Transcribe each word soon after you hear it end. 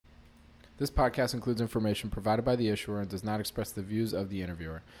This podcast includes information provided by the issuer and does not express the views of the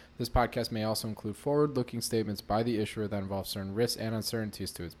interviewer. This podcast may also include forward-looking statements by the issuer that involve certain risks and uncertainties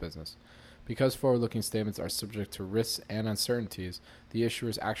to its business. Because forward-looking statements are subject to risks and uncertainties, the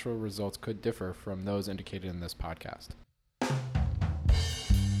issuer's actual results could differ from those indicated in this podcast.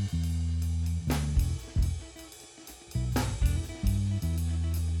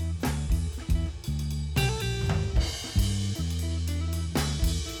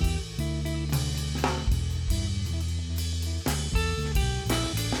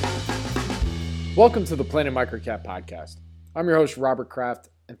 Welcome to the Planet Microcap Podcast. I'm your host, Robert Kraft,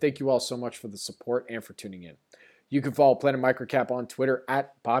 and thank you all so much for the support and for tuning in. You can follow Planet Microcap on Twitter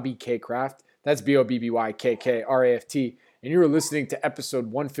at Bobby K. Kraft. That's BOBBYKKRAFT, and you are listening to episode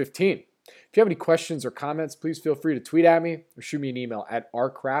 115. If you have any questions or comments, please feel free to tweet at me or shoot me an email at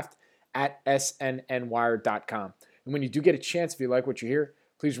rkraft@snnwire.com. And when you do get a chance, if you like what you hear,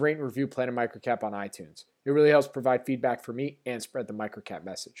 please rate and review Planet Microcap on iTunes. It really helps provide feedback for me and spread the microcap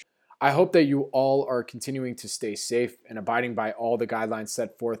message. I hope that you all are continuing to stay safe and abiding by all the guidelines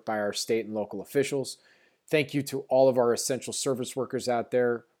set forth by our state and local officials. Thank you to all of our essential service workers out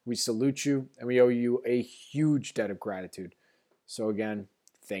there. We salute you, and we owe you a huge debt of gratitude. So again,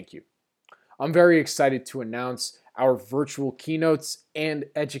 thank you. I'm very excited to announce our virtual keynotes and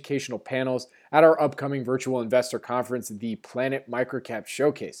educational panels at our upcoming virtual investor conference, the Planet Microcap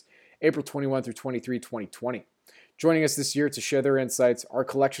Showcase, April 21 through 23, 2020. Joining us this year to share their insights are a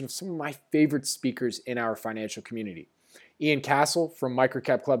collection of some of my favorite speakers in our financial community. Ian Castle from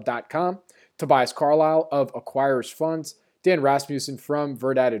microcapclub.com, Tobias Carlisle of Acquirers Funds, Dan Rasmussen from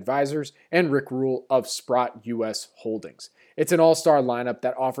Verdad Advisors, and Rick Rule of Sprott US Holdings. It's an all-star lineup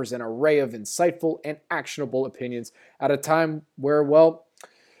that offers an array of insightful and actionable opinions at a time where, well,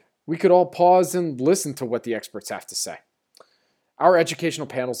 we could all pause and listen to what the experts have to say. Our educational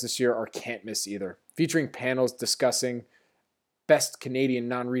panels this year are can't miss either, featuring panels discussing best Canadian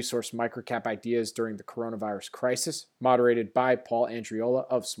non-resource microcap ideas during the coronavirus crisis, moderated by Paul Andriola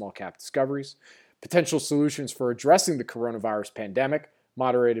of Small Cap Discoveries, potential solutions for addressing the coronavirus pandemic,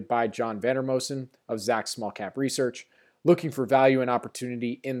 moderated by John Vandermosen of Zacks Small Cap Research, looking for value and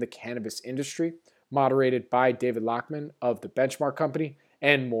opportunity in the cannabis industry, moderated by David Lockman of the Benchmark Company,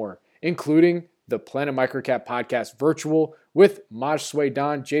 and more, including the Planet Microcap Podcast Virtual with Maj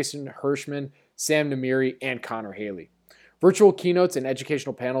Suedan, Jason Hirschman, Sam Namiri, and Connor Haley. Virtual keynotes and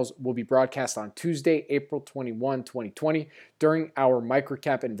educational panels will be broadcast on Tuesday, April 21, 2020, during our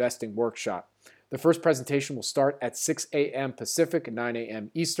Microcap Investing Workshop. The first presentation will start at 6 a.m. Pacific, 9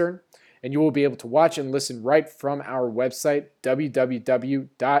 a.m. Eastern, and you will be able to watch and listen right from our website,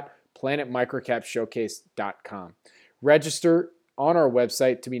 www.planetmicrocapshowcase.com. Register on our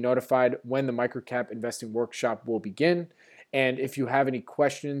website to be notified when the Microcap Investing Workshop will begin. And if you have any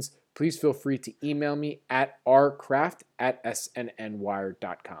questions, please feel free to email me at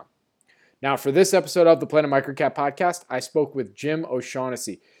rkraft@snnwire.com. Now, for this episode of the Planet Microcap Podcast, I spoke with Jim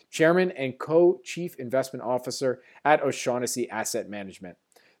O'Shaughnessy, Chairman and Co-Chief Investment Officer at O'Shaughnessy Asset Management.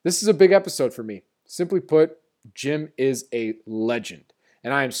 This is a big episode for me. Simply put, Jim is a legend,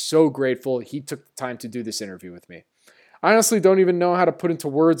 and I am so grateful he took the time to do this interview with me. I honestly don't even know how to put into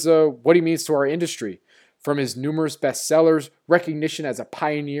words what he means to our industry. From his numerous bestsellers, recognition as a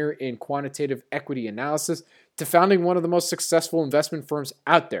pioneer in quantitative equity analysis, to founding one of the most successful investment firms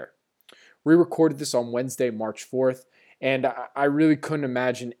out there. We recorded this on Wednesday, March 4th, and I really couldn't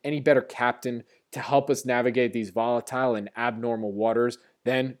imagine any better captain to help us navigate these volatile and abnormal waters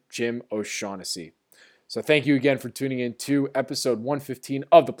than Jim O'Shaughnessy. So thank you again for tuning in to episode 115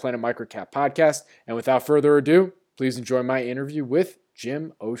 of the Planet Microcap Podcast. And without further ado, please enjoy my interview with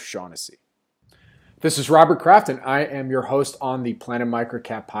Jim O'Shaughnessy. This is Robert Kraft, and I am your host on the Planet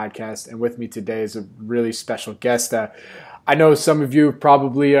Microcap Podcast. And with me today is a really special guest. I know some of you have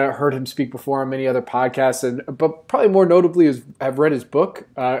probably heard him speak before on many other podcasts, but probably more notably have read his book,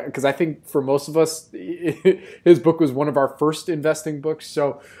 because I think for most of us, his book was one of our first investing books.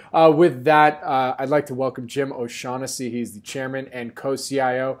 So with that, I'd like to welcome Jim O'Shaughnessy. He's the chairman and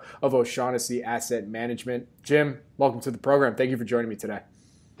co-CIO of O'Shaughnessy Asset Management. Jim, welcome to the program. Thank you for joining me today.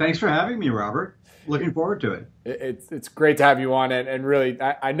 Thanks for having me, Robert. Looking forward to it. It's great to have you on, and really,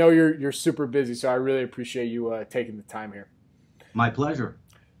 I know you're super busy, so I really appreciate you taking the time here. My pleasure.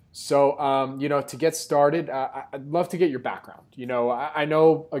 So, to get started, I'd love to get your background. I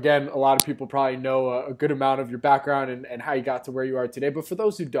know, again, a lot of people probably know a good amount of your background and how you got to where you are today. But for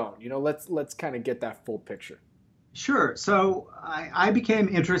those who don't, let's kind of get that full picture. Sure. So I became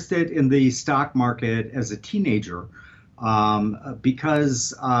interested in the stock market as a teenager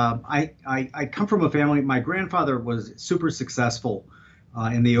because I come from a family. My grandfather was super successful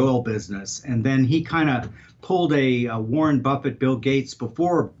in the oil business. And then he kind of pulled a Warren Buffett, Bill Gates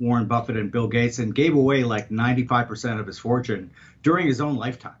before Warren Buffett and Bill Gates and gave away like 95% of his fortune during his own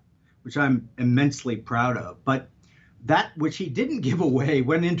lifetime, which I'm immensely proud of. But that which he didn't give away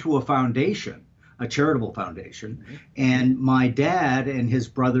went into a foundation, a charitable foundation. And my dad and his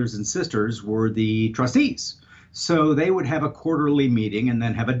brothers and sisters were the trustees. So they would have a quarterly meeting and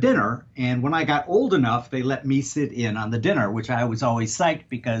then have a dinner. And when I got old enough, they let me sit in on the dinner, which I was always psyched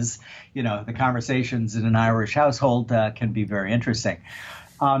because, you know, the conversations in an Irish household can be very interesting.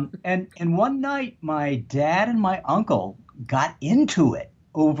 And one night, my dad and my uncle got into it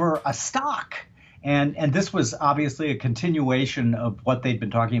over a stock. And this was obviously a continuation of what they'd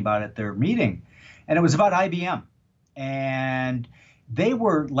been talking about at their meeting. And it was about IBM. And they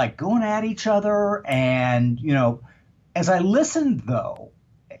were like going at each other. And, you know, as I listened, though,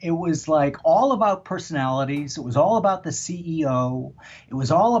 it was like all about personalities. It was all about the CEO. It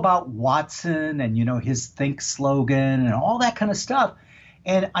was all about Watson and, you know, his think slogan and all that kind of stuff.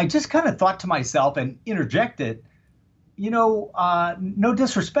 And I just kind of thought to myself and interjected, you know, no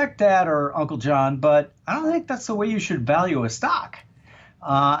disrespect, Dad or Uncle John, but I don't think that's the way you should value a stock.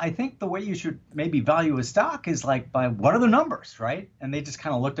 I think the way you should maybe value a stock is like by what are the numbers, right? And they just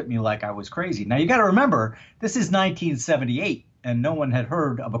kind of looked at me like I was crazy. Now, you got to remember, this is 1978, and no one had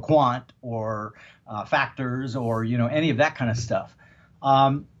heard of a quant or factors or, you know, any of that kind of stuff.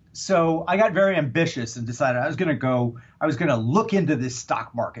 So I got very ambitious and decided I was going to look into this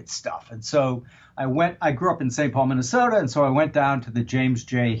stock market stuff. And so I grew up in St. Paul, Minnesota. And so I went down to the James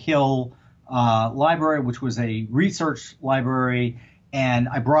J. Hill Library, which was a research library. And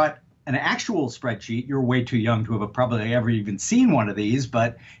I brought an actual spreadsheet. You're way too young to have probably ever even seen one of these,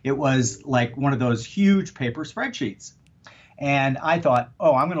 but it was like one of those huge paper spreadsheets. And I thought,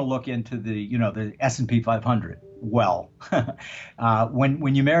 oh, I'm going to look into the S&P 500. Well,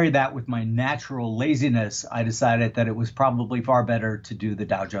 when you marry that with my natural laziness, I decided that it was probably far better to do the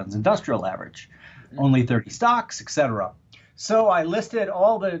Dow Jones Industrial Average, only 30 stocks, et cetera. So I listed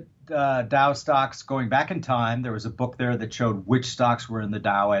all the Dow stocks going back in time. There was a book there that showed which stocks were in the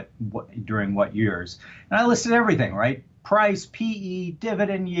Dow during what years. And I listed everything, right? Price, PE,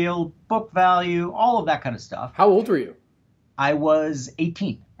 dividend yield, book value, all of that kind of stuff. How old were you? I was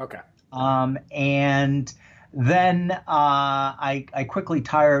 18. Okay. And then I quickly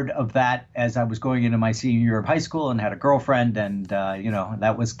tired of that as I was going into my senior year of high school and had a girlfriend, and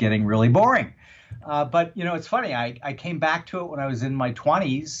that was getting really boring. But it's funny. I came back to it when I was in my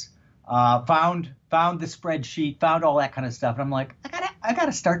 20s. Found the spreadsheet, found all that kind of stuff, and I'm like, I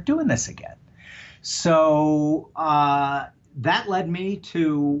gotta start doing this again. So that led me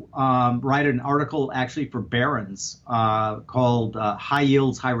to write an article actually for Barron's called High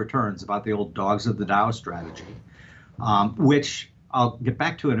Yields, High Returns, about the old dogs of the Dow strategy, which I'll get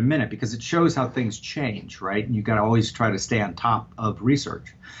back to in a minute because it shows how things change, right? And you got to always try to stay on top of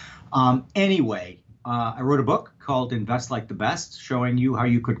research. Anyway, I wrote a book called Invest Like the Best, showing you how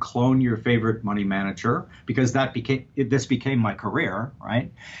you could clone your favorite money manager, because this became my career,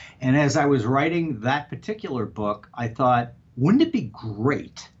 right? And as I was writing that particular book, I thought, wouldn't it be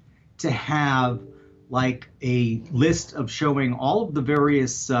great to have like a list of showing all of the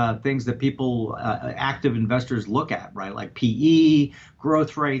various things that people, active investors, look at, right? Like PE,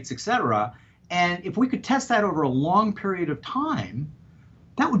 growth rates, et cetera. And if we could test that over a long period of time,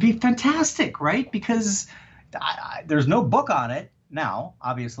 that would be fantastic, right? Because there's no book on it now.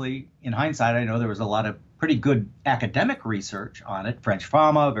 Obviously, in hindsight, I know there was a lot of pretty good academic research on it. French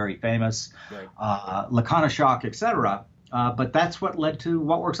Fama, very famous, right. Lakonishok, et cetera. But that's what led to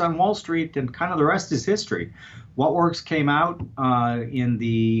What Works on Wall Street, and kind of the rest is history. What Works came out in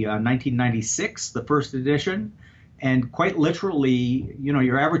the 1996, the first edition, and quite literally,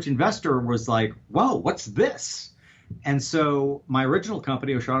 your average investor was like, whoa, what's this? And so my original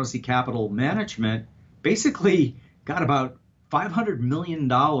company, O'Shaughnessy Capital Management, basically got about $500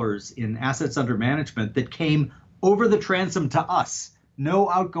 million in assets under management that came over the transom to us. No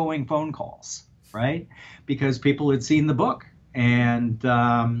outgoing phone calls, right? Because people had seen the book. And,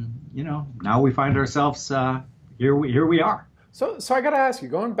 now we find ourselves, here we are. So I got to ask you,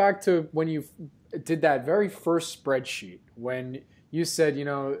 going back to when you did that very first spreadsheet, when you said,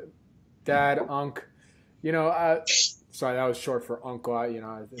 Dad, Unc, sorry, that was short for uncle.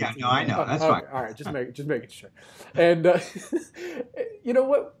 Yeah, no, I know. That's fine. All right, just making sure. And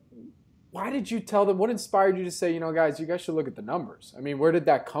what? Why did you tell them? What inspired you to say, guys, you guys should look at the numbers? I mean, where did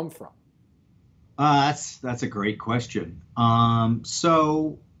that come from? That's a great question.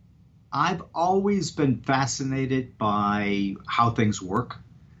 So I've always been fascinated by how things work.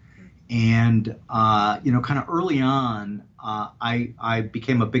 And, kind of early on, I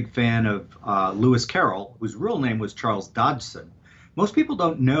became a big fan of Lewis Carroll, whose real name was Charles Dodgson. Most people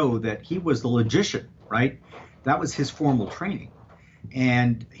don't know that he was the logician, right? That was his formal training.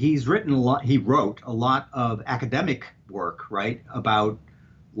 And he's written a lot, he wrote a lot of academic work, right, about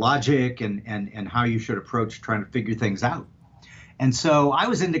logic and how you should approach trying to figure things out. And so I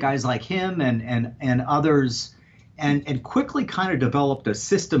was into guys like him and others and quickly kind of developed a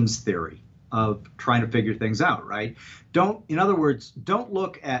systems theory of trying to figure things out, right? In other words, don't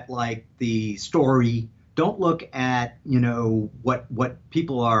look at like the story. Don't look at, what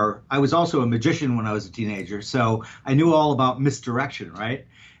people are. I was also a magician when I was a teenager, so I knew all about misdirection, right?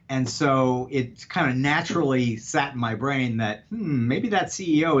 And so it kind of naturally sat in my brain that, maybe that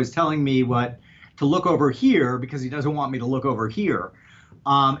CEO is telling me what to look over here because he doesn't want me to look over here.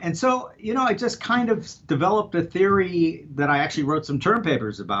 And so, I just kind of developed a theory that I actually wrote some term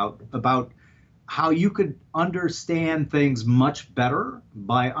papers about how you could understand things much better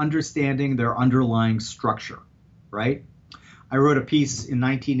by understanding their underlying structure, right? I wrote a piece in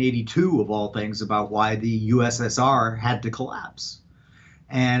 1982, of all things, about why the USSR had to collapse.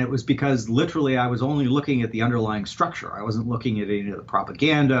 And it was because literally I was only looking at the underlying structure. I wasn't looking at any of the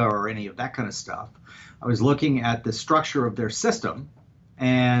propaganda or any of that kind of stuff. I was looking at the structure of their system.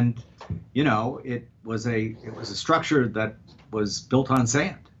 And, it was a structure that was built on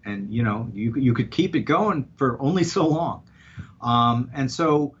sand. And, you could keep it going for only so long. And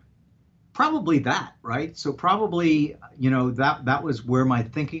so probably that, right? So probably, that was where my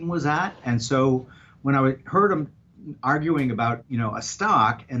thinking was at. And so when I heard him arguing about, a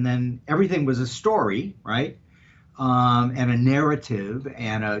stock, and then everything was a story, right? And a narrative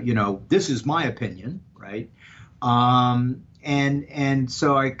and this is my opinion, right? And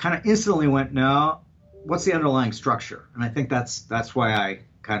so I kind of instantly went, no, what's the underlying structure? And I think that's why I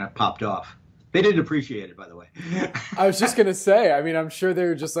kind of popped off. They didn't appreciate it, by the way. I was just gonna say. I mean, I'm sure they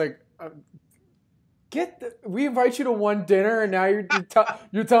were just like, we invite you to one dinner, and now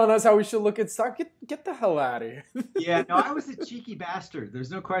you're telling us how we should look at stock. Get the hell out of here. Yeah, no, I was a cheeky bastard. There's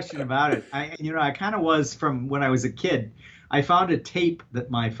no question about it. I kind of was from when I was a kid. I found a tape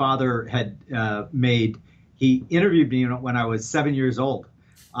that my father had made. He interviewed me when I was 7 years old.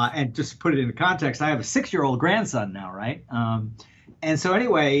 And just to put it into context, I have a 6-year-old grandson now, right? And so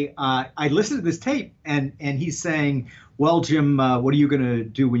anyway, I listened to this tape, and he's saying, well, Jim, what are you going to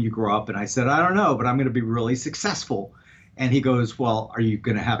do when you grow up? And I said, I don't know, but I'm going to be really successful. And he goes, well, are you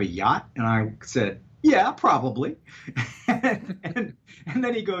going to have a yacht? And I said, yeah, probably. and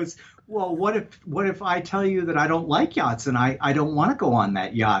then he goes, well, what if I tell you that I don't like yachts and I don't want to go on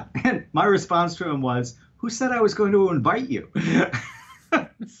that yacht? And my response to him was, who said I was going to invite you?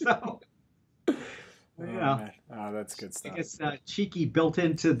 So, Oh, that's good stuff. It's cheeky built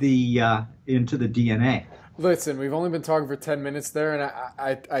into the DNA. Listen, we've only been talking for 10 minutes there, and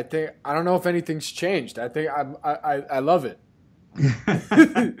I think I don't know if anything's changed. I think I love it.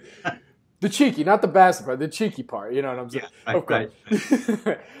 The cheeky, not the bastard part, the cheeky part. You know what I'm saying? Yeah, of course.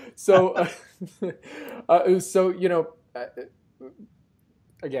 Right. So,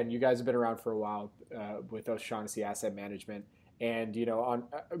 again, you guys have been around for a while with O'Shaughnessy Asset Management. And, on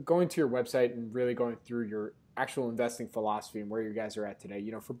going to your website and really going through your actual investing philosophy and where you guys are at today,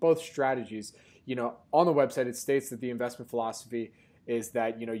 for both strategies, on the website, it states that the investment philosophy is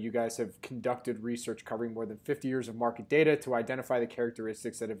that, you guys have conducted research covering more than 50 years of market data to identify the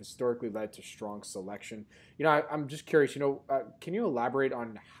characteristics that have historically led to strong selection. I'm just curious, can you elaborate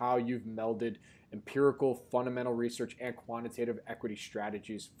on how you've melded empirical fundamental research and quantitative equity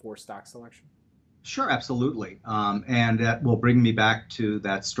strategies for stock selection? Sure, absolutely. And that will bring me back to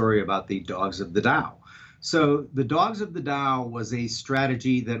that story about the dogs of the Dow. So the dogs of the Dow was a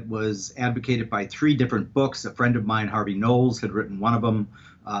strategy that was advocated by 3 different books. A friend of mine, Harvey Knowles, had written one of them.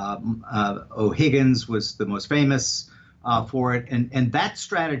 O'Higgins was the most famous for it. And that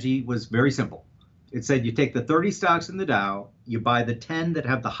strategy was very simple. It said you take the 30 stocks in the Dow, you buy the 10 that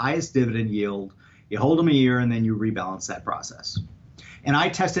have the highest dividend yield, you hold them a year, and then you rebalance that process. And I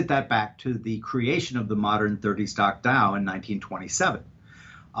tested that back to the creation of the modern 30-stock Dow in 1927.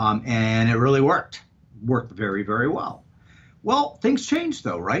 And it really worked very, very well. Well, things changed,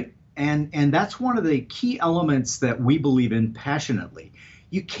 though, right? And that's one of the key elements that we believe in passionately.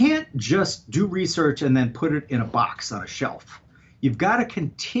 You can't just do research and then put it in a box on a shelf. You've got to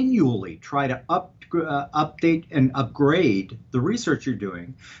continually try to update and upgrade the research you're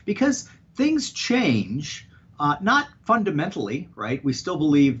doing because things change. Not fundamentally, right? We still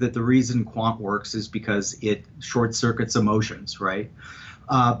believe that the reason quant works is because it short circuits emotions, right?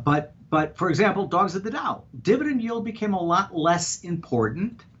 But for example, dogs of the Dow, dividend yield became a lot less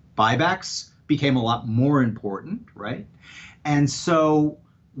important. Buybacks became a lot more important, right? And so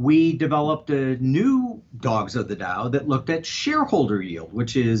we developed a new dogs of the Dow that looked at shareholder yield,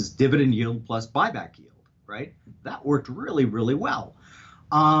 which is dividend yield plus buyback yield, right? That worked really, really well.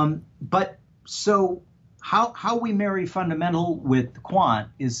 But so how we marry fundamental with quant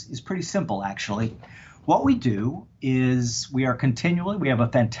is pretty simple, actually. What we do is we have a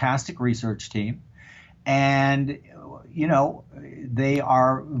fantastic research team, and they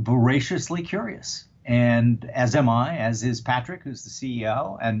are voraciously curious. And as am I, as is Patrick, who's the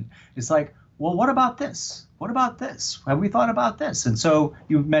CEO. And it's like, well, what about this? What about this? Have we thought about this? And so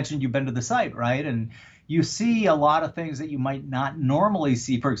you mentioned you've been to the site, right? And you see a lot of things that you might not normally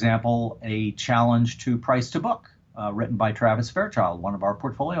see. For example, a challenge to price to book, written by Travis Fairchild, one of our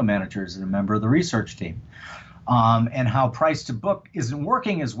portfolio managers and a member of the research team. And how price to book isn't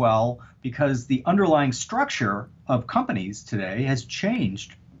working as well because the underlying structure of companies today has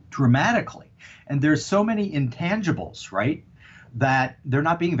changed dramatically. And there's so many intangibles, right, that they're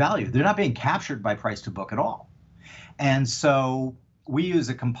not being valued. They're not being captured by price to book at all. And so we use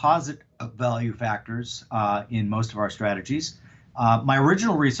a composite of value factors in most of our strategies. My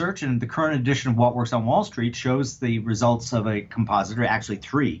original research and the current edition of What Works on Wall Street shows the results of a composite, or actually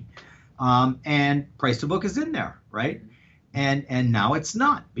three. And price to book is in there, right? And now it's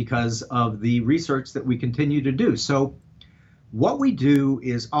not because of the research that we continue to do. So what we do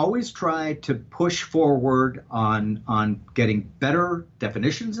is always try to push forward on getting better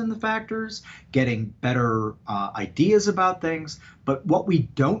definitions in the factors, getting better ideas about things. But what we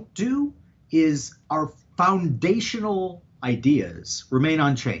don't do is our foundational ideas remain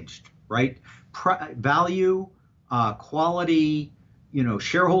unchanged, right? Value, quality,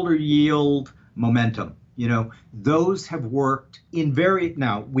 shareholder yield, momentum. Those have worked in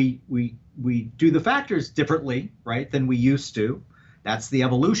now we do the factors differently, right, than we used to. That's the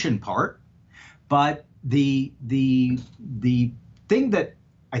evolution part. But the thing that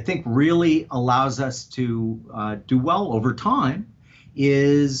I think really allows us to do well over time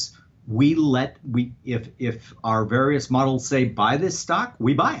is if our various models say buy this stock,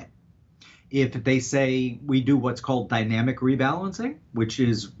 we buy it. If they say we do what's called dynamic rebalancing, which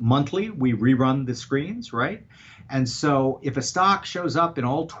is monthly, we rerun the screens, right? And so if a stock shows up in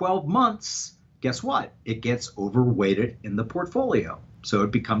all 12 months, guess what? It gets overweighted in the portfolio. So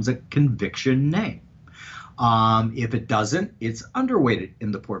it becomes a conviction name. If it doesn't, it's underweighted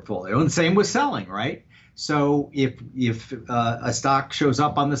in the portfolio. And same with selling, right? So if a stock shows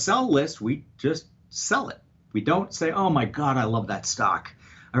up on the sell list, we just sell it. We don't say, oh my God, I love that stock.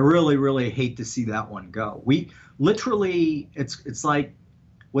 I really, really hate to see that one go. We literally, it's like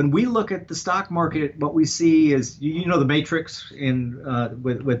when we look at the stock market, what we see is, the matrix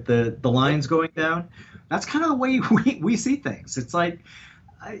with the lines going down. That's kind of the way we see things. It's like,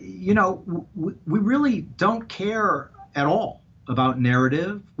 we really don't care at all about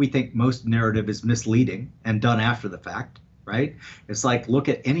narrative. We think most narrative is misleading and done after the fact, right? It's like, look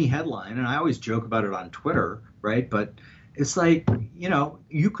at any headline, and I always joke about it on Twitter, right? But it's like,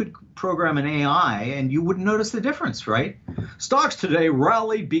 you could program an AI and you wouldn't notice the difference, right? Stocks today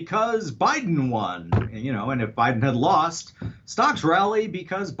rally because Biden won, and if Biden had lost, stocks rally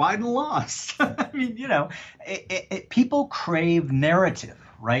because Biden lost. I mean, people crave narrative,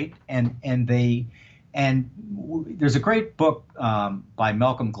 right? And there's a great book by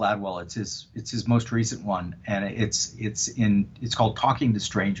Malcolm Gladwell. It's his most recent one, and it's called Talking to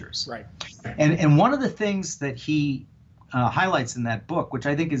Strangers. Right. And one of the things that he highlights in that book, which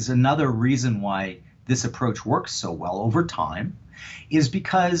I think is another reason why this approach works so well over time, is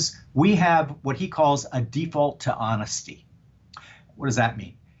because we have what he calls a default to honesty. What does that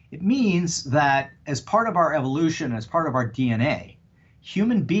mean? It means that as part of our evolution, as part of our DNA,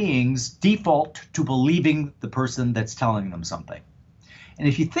 human beings default to believing the person that's telling them something. And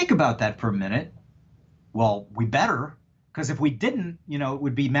if you think about that for a minute, well, we better, because if we didn't, it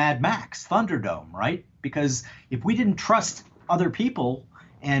would be Mad Max, Thunderdome, right? Because if we didn't trust other people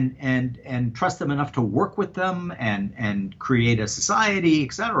and trust them enough to work with them and create a society,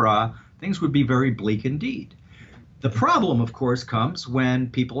 etc., things would be very bleak indeed. The problem, of course, comes when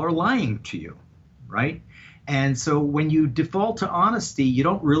people are lying to you, right? And so when you default to honesty, you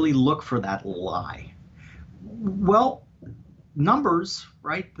don't really look for that lie. Well, numbers,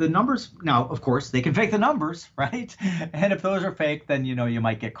 right? The numbers, now, of course, they can fake the numbers, right? And if those are fake, then, you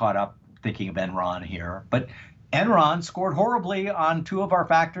might get caught up thinking of Enron here. But Enron scored horribly on two of our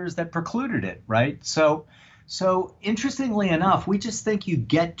factors that precluded it, right? So interestingly enough, we just think you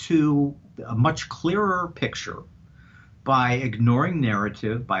get to a much clearer picture by ignoring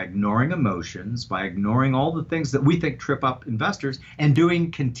narrative, by ignoring emotions, by ignoring all the things that we think trip up investors, and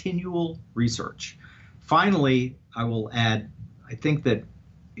doing continual research. Finally, I will add, I think that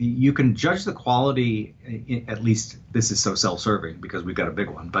you can judge the quality, at least this is so self-serving because we've got a big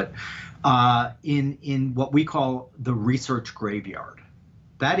one, but in what we call the research graveyard.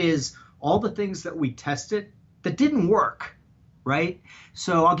 That is all the things that we tested that didn't work, right?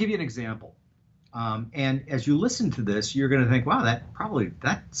 So I'll give you an example. And as you listen to this, you're going to think, wow,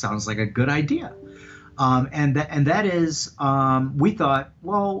 that sounds like a good idea. And that is, we thought,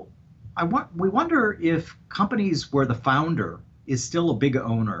 well, we wonder if companies where the founder is still a big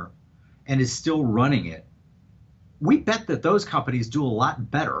owner and is still running it, we bet that those companies do a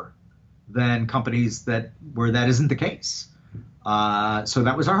lot better than companies where that isn't the case. So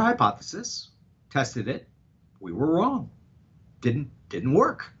that was our hypothesis. Tested it. We were wrong. Didn't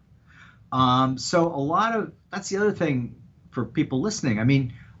work. So that's the other thing for people listening. I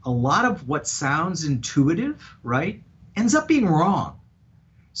mean, a lot of what sounds intuitive, right, ends up being wrong.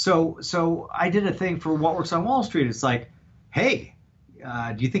 So I did a thing for What Works on Wall Street. It's like, hey,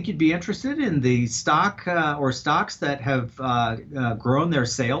 do you think you'd be interested in the stock or stocks that have grown their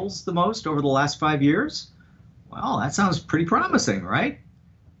sales the most over the last 5 years? Well, that sounds pretty promising, right?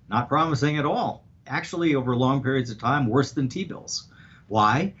 Not promising at all. Actually, over long periods of time, worse than T-bills.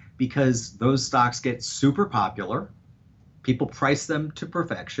 Why? Because those stocks get super popular. People price them to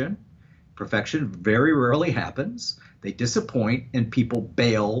perfection. Perfection very rarely happens. They disappoint, and people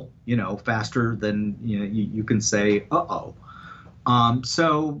bail, faster than you can say, uh-oh.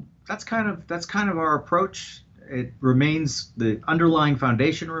 So that's kind of our approach. It remains, the underlying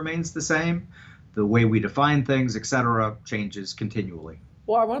foundation remains the same. The way we define things, et cetera, changes continually.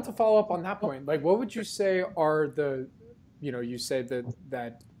 Well, I wanted to follow up on that point. Like, what would you say are you say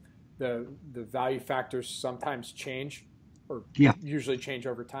that the value factors sometimes change, or usually change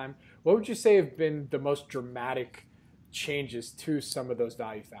over time. What would you say have been the most dramatic changes to some of those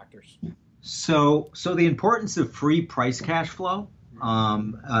value factors? So the importance of free price cash flow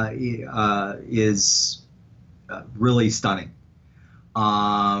is really stunning.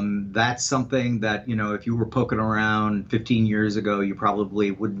 That's something that, if you were poking around 15 years ago, you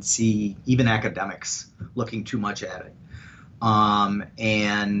probably wouldn't see even academics looking too much at it.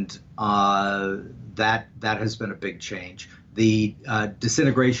 That has been a big change. The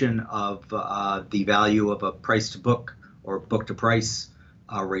disintegration of the value of a price to book or book to price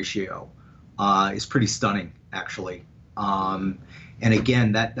ratio is pretty stunning, actually. And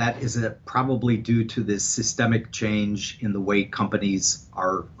again, that is probably due to this systemic change in the way companies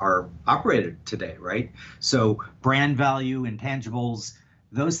are operated today, right? So brand value, intangibles,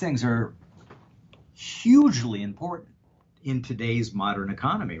 those things are hugely important in today's modern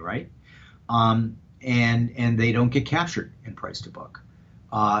economy, right? And they don't get captured in price to book.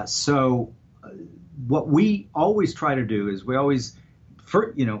 So what we always try to do is we're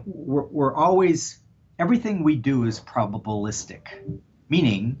always, everything we do is probabilistic,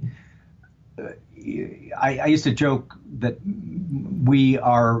 meaning I used to joke that we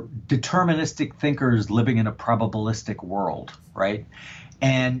are deterministic thinkers living in a probabilistic world, right?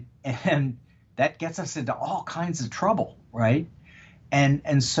 And that gets us into all kinds of trouble, right?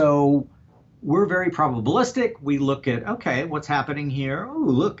 And so we're very probabilistic. We look at, okay, what's happening here? Oh,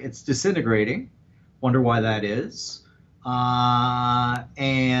 look, it's disintegrating. Wonder why that is.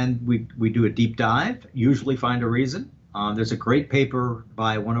 And we do a deep dive, usually find a reason. There's a great paper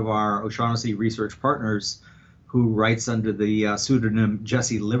by one of our O'Shaughnessy research partners who writes under the pseudonym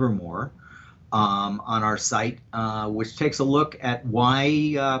Jesse Livermore on our site, which takes a look at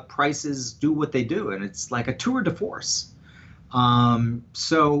why prices do what they do. And it's like a tour de force.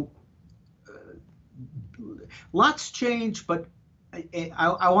 Lots change, but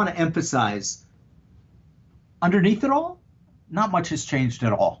I want to emphasize, underneath it all, not much has changed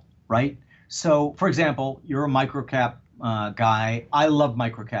at all, right? So, for example, you're a microcap guy. I love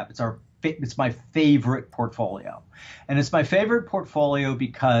microcap. It's my favorite portfolio, and it's my favorite portfolio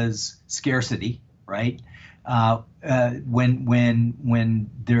because scarcity, right? When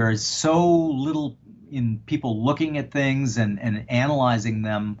there is so little in people looking at things and analyzing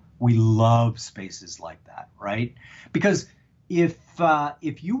them, we love spaces like that, right? Because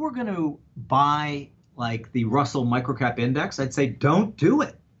if you were going to buy like the Russell Microcap Index, I'd say don't do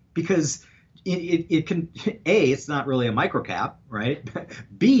it, because it can, A, it's not really a microcap, right?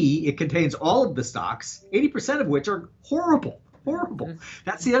 B, it contains all of the stocks, 80% of which are horrible. Mm-hmm.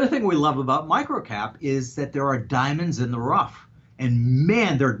 That's the other thing we love about microcap, is that there are diamonds in the rough. And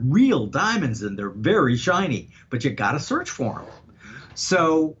man, they're real diamonds and they're very shiny, but you got to search for them.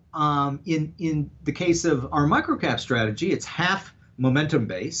 So in the case of our microcap strategy, it's half momentum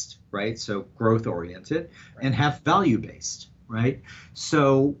based, right? So growth oriented, and half value based, right?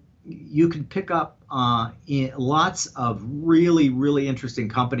 So you can pick up in lots of really, really interesting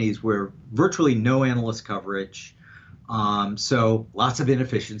companies where virtually no analyst coverage. So lots of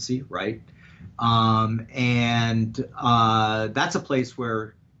inefficiency, right? And that's a place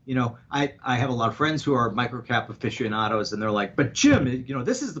where, I have a lot of friends who are microcap aficionados, and they're like, but Jim,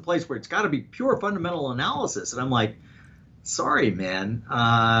 this is the place where it's got to be pure fundamental analysis. And I'm like, sorry, man,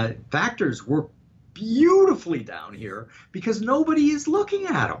 factors work beautifully down here because nobody is looking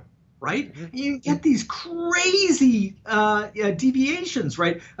at them. Right? You get these crazy deviations,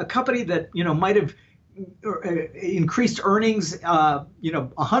 right? A company that, might have increased earnings,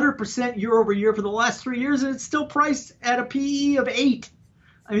 100% year over year for the last 3 years, and it's still priced at a PE of 8.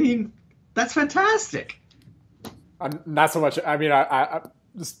 I mean, that's fantastic. Not so much. I mean, I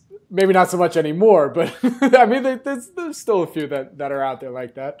just, maybe not so much anymore, but I mean, there's still a few that are out there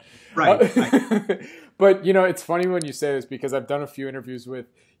like that. Right. But, it's funny when you say this because I've done a few interviews with,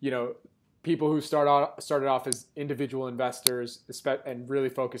 people who started off as individual investors and really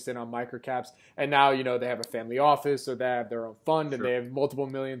focused in on microcaps. And now, they have a family office, or they have their own fund, and they have multiple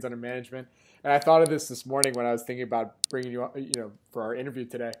millions under management. And I thought of this morning when I was thinking about bringing you on, for our interview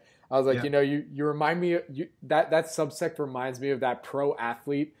today. I was like, you remind me, that subsect reminds me of that pro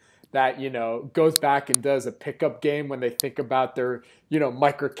athlete that, goes back and does a pickup game when they think about their,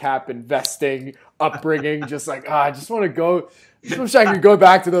 microcap investing upbringing. Just like, I just want to go, just wish I could go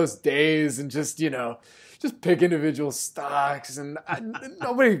back to those days and just pick individual stocks, and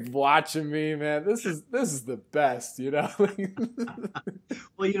nobody's watching me, man. This is the best,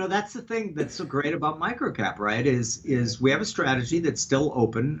 Well, that's the thing that's so great about microcap, right? Is we have a strategy that's still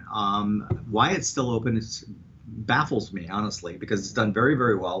open. Why it's still open baffles me, honestly, because it's done very,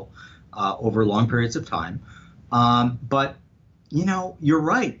 very well over long periods of time. But you're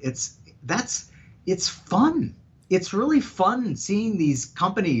right. It's fun. It's really fun seeing these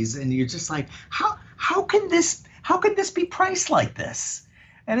companies, and you're just like, how can this be priced like this?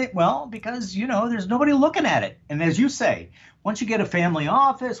 And because there's nobody looking at it. And as you say, once you get a family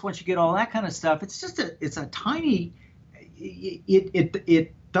office, once you get all that kind of stuff, it's a tiny.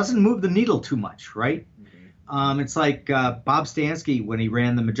 It doesn't move the needle too much, right? It's like Bob Stansky, when he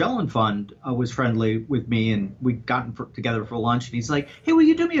ran the Magellan Fund, was friendly with me, and we got together for lunch, and he's like, hey, will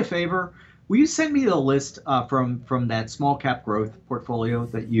you do me a favor? Will you send me the list from that small cap growth portfolio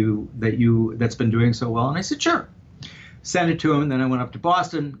that's been doing so well? And I said, sure. Sent it to him, and then I went up to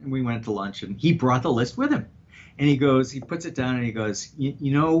Boston, and we went to lunch, and he brought the list with him. And he puts it down, and he goes,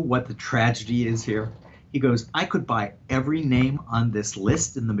 you know what the tragedy is here? He goes, I could buy every name on this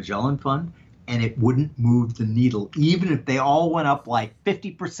list in the Magellan Fund, and it wouldn't move the needle, even if they all went up like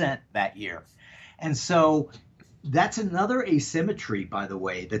 50% that year. And so that's another asymmetry, by the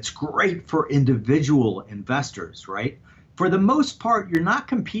way, that's great for individual investors, right? For the most part, you're not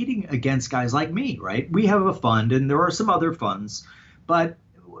competing against guys like me, right? We have a fund, and there are some other funds, but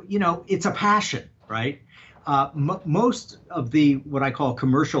it's a passion, right? Most of the what I call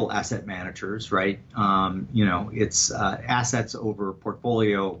commercial asset managers, right? It's assets over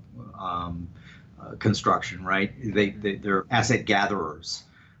portfolio construction, right? They're asset gatherers,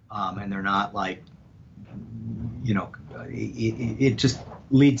 and they're not like, it just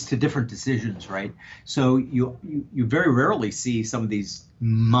leads to different decisions, right? So you very rarely see some of these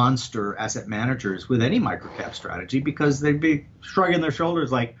monster asset managers with any microcap strategy, because they'd be shrugging their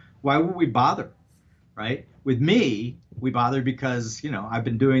shoulders like, why would we bother, right? With me, we bother because, I've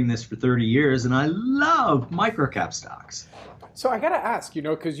been doing this for 30 years and I love microcap stocks. So I got to ask,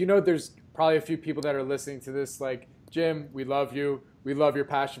 because, there's probably a few people that are listening to this like, Jim, we love you. We love your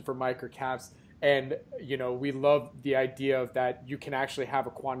passion for microcaps. And, we love the idea of that you can actually have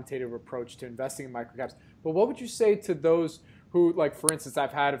a quantitative approach to investing in microcaps. But what would you say to those who, like, for instance,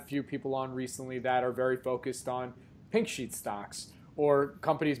 I've had a few people on recently that are very focused on pink sheet stocks, or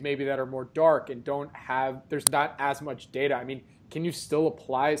companies maybe that are more dark and there's not as much data. I mean, can you still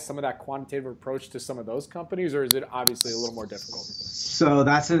apply some of that quantitative approach to some of those companies, or is it obviously a little more difficult? So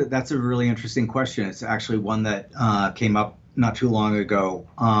that's a really interesting question. It's actually one that came up not too long ago.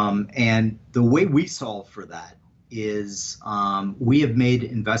 And the way we solve for that is we have made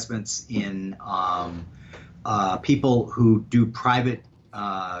investments in people who do private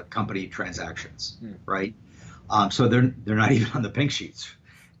company transactions, right? So they're not even on the pink sheets.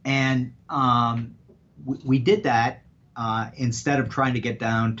 And we did that instead of trying to get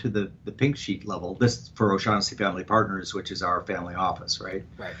down to the pink sheet level. This for O'Shaughnessy Family Partners, which is our family office, right?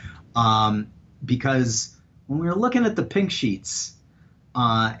 Right. Because when we were looking at the pink sheets,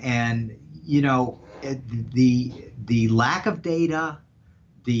 And the lack of data,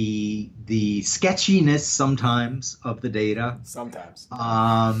 the sketchiness sometimes of the data, Sometimes.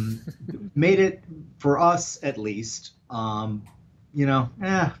 made it, for us at least, we're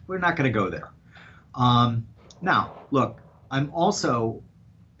not going to go there. Now, look, I'm also,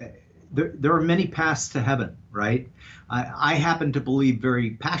 there are many paths to heaven, right? I happen to believe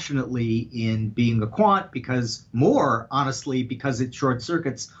very passionately in being a quant because, more honestly, because it short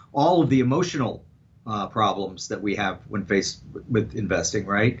circuits all of the emotional problems that we have when faced with investing,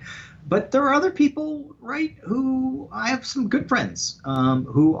 right? But there are other people, right, who I have some good friends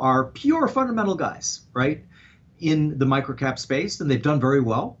who are pure fundamental guys, right, in the microcap space, and they've done very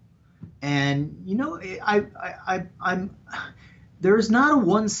well. And I'm there is not a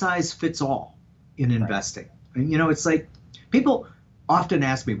one size fits all in investing. Right. It's like people often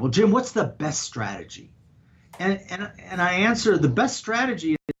ask me, well, Jim, what's the best strategy? And I answer, the best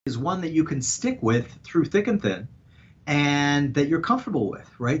strategy is one that you can stick with through thick and thin, and that you're comfortable with,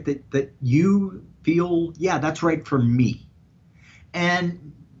 right? That you feel, yeah, that's right for me.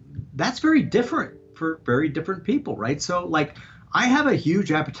 And that's very different for very different people, right? So, like, I have a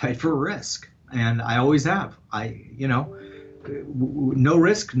huge appetite for risk, and I always have. No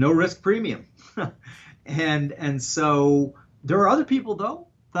risk premium. And so there are other people, though,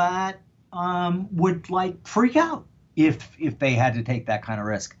 that would like freak out if they had to take that kind of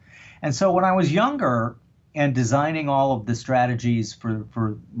risk. And so when I was younger and designing all of the strategies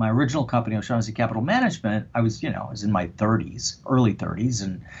for my original company, O'Shaughnessy Capital Management, I was in my 30s, early 30s,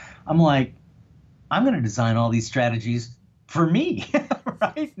 and I'm like, I'm going to design all these strategies for me,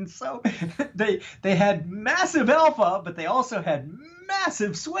 right? And so they had massive alpha, but they also had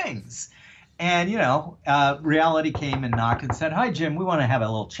massive swings. And, reality came and knocked and said, hi, Jim, we want to have a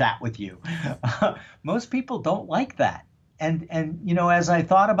little chat with you. Most people don't like that. And as I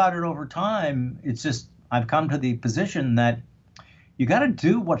thought about it over time, it's just, I've come to the position that you got to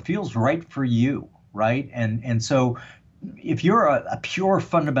do what feels right for you, right? And so if you're a pure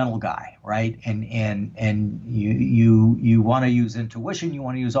fundamental guy, right, and you want to use intuition, you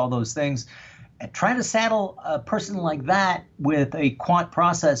want to use all those things, and try to saddle a person like that with a quant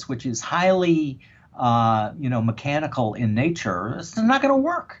process which is highly mechanical in nature, it's not going to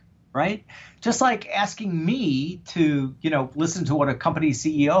work, right? Just like asking me to listen to what a company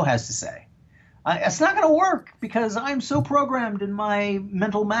CEO has to say. It's not going to work because I'm so programmed in my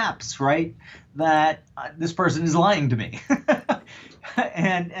mental maps, right, that this person is lying to me.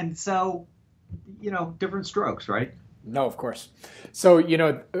 and so, different strokes, right? No, of course. So,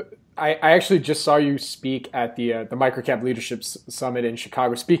 I actually just saw you speak at the Microcap Leadership Summit in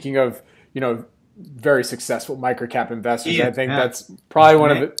Chicago. Speaking of, very successful microcap investors, I think that's probably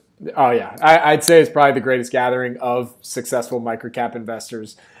one of the, I'd say it's probably the greatest gathering of successful microcap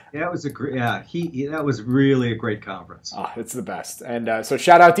investors. Yeah, it was that was really a great conference. Oh, it's the best. And so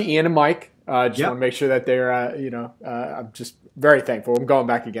shout out to Ian and Mike. Want to make sure that they're, I'm just very thankful. I'm going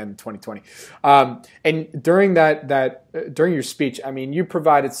back again in 2020. And during during your speech, I mean, you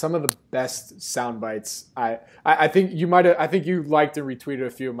provided some of the best sound bites. I think you liked and retweeted a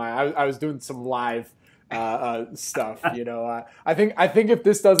few of mine. I was doing some live stuff, I think if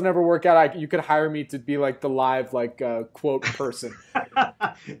this doesn't ever work out, you could hire me to be like the live quote person.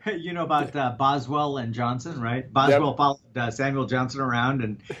 About Boswell and Johnson, right? Boswell followed Samuel Johnson around,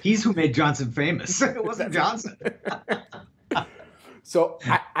 and he's who made Johnson famous. It wasn't Johnson. So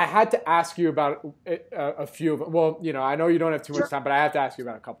I had to ask you about a few of them. Well, I know you don't have too much time, but I have to ask you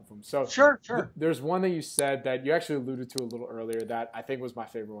about a couple of them. So sure. There's one that you said that you actually alluded to a little earlier that I think was my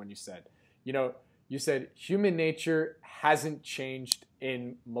favorite one. You said, you said human nature hasn't changed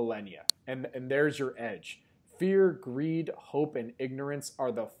in millennia, and there's your edge. Fear, greed, hope, and ignorance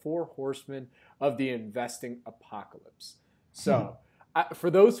are the four horsemen of the investing apocalypse. So, for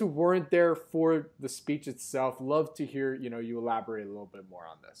those who weren't there for the speech itself, love to hear you elaborate a little bit more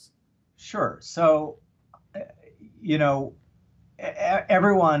on this. Sure. So,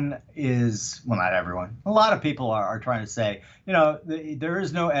 everyone is, well, not everyone. A lot of people are trying to say, there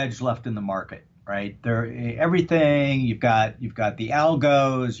is no edge left in the market. Right there, everything you've got the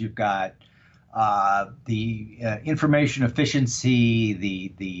algos, you've got the information efficiency,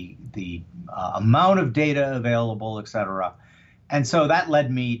 the amount of data available, et cetera. And so that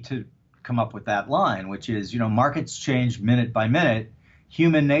led me to come up with that line, which is, markets change minute by minute.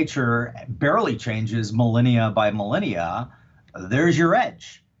 Human nature barely changes millennia by millennia. There's your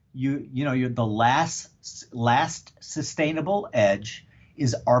edge. You're the last sustainable edge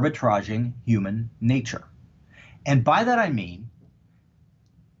is arbitraging human nature. And by that I mean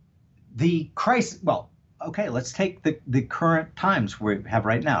the crisis, well, okay, let's take the current times we have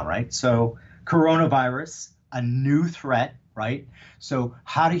right now, right? So coronavirus, a new threat, right? So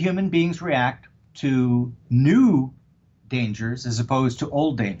how do human beings react to new dangers as opposed to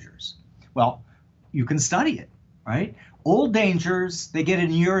old dangers? Well, you can study it, right? Old dangers, they get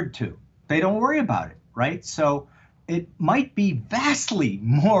inured to. They don't worry about it, right? So it might be vastly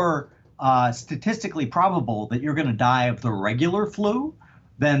more statistically probable that you're going to die of the regular flu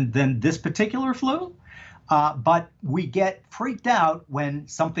than this particular flu. But we get freaked out when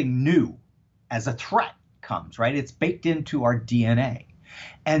something new as a threat comes, right? It's baked into our DNA.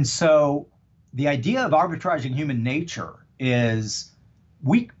 And so the idea of arbitraging human nature is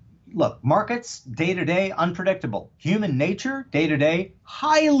look, markets day to day, unpredictable. Human nature day to day,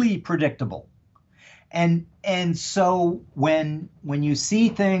 highly predictable. And so when you see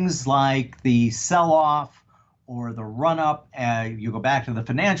things like the sell-off or the run-up, you go back to the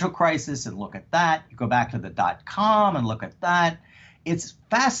financial crisis and look at that. You go back to the .com and look at that. It's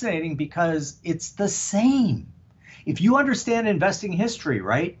fascinating because it's the same. If you understand investing history,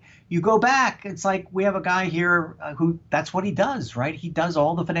 right, you go back. It's like we have a guy here who that's what he does, right? He does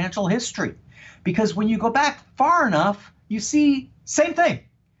all the financial history. Because when you go back far enough, you see same thing.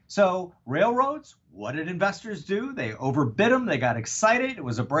 So railroads, what did investors do? They overbid them. They got excited. It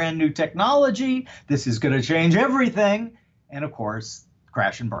was a brand new technology. This is going to change everything. And of course,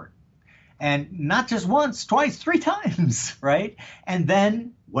 crash and burn. And not just once, twice, 3 times, right? And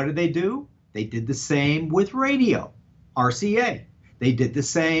then what did they do? They did the same with radio, RCA. They did the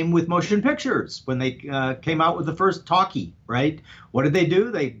same with motion pictures when they came out with the first talkie, right? What did they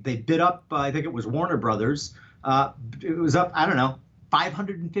do? They bid up, I think it was Warner Brothers. It was up, I don't know,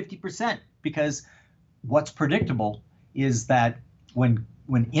 550%, because what's predictable is that when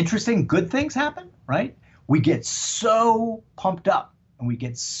interesting good things happen, right, we get so pumped up and we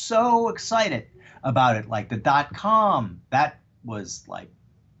get so excited about it. Like the .com, that was like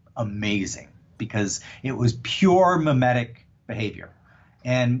amazing because it was pure mimetic behavior.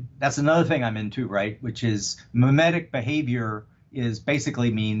 And that's another thing I'm into, right, which is mimetic behavior is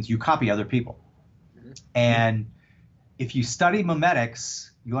basically means you copy other people. And if you study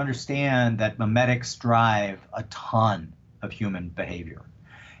mimetics, you understand that mimetics drive a ton of human behavior.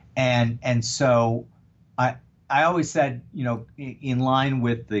 And so I always said, you know, in line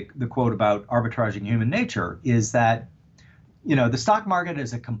with the quote about arbitraging human nature is that, you know, the stock market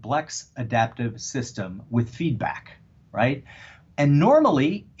is a complex adaptive system with feedback, right? And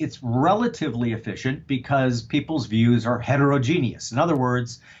normally it's relatively efficient because people's views are heterogeneous. In other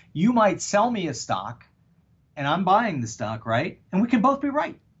words, you might sell me a stock and I'm buying the stock, right? And we can both be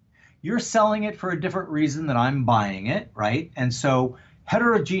right. You're selling it for a different reason than I'm buying it, right? And so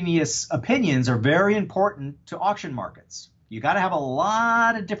heterogeneous opinions are very important to auction markets. You got to have a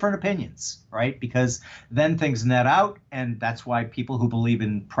lot of different opinions, right? Because then things net out, and that's why people who believe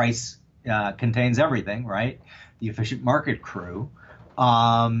in price contains everything, right? The efficient market crew,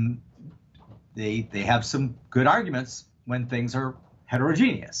 they have some good arguments when things are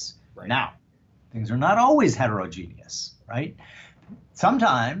heterogeneous. Right. Now, things are not always heterogeneous, right?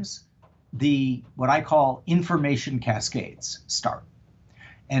 Sometimes what I call information cascades start.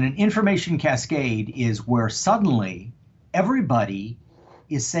 And an information cascade is where suddenly everybody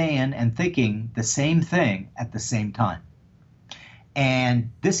is saying and thinking the same thing at the same time.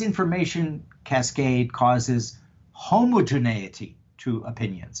 And this information cascade causes homogeneity to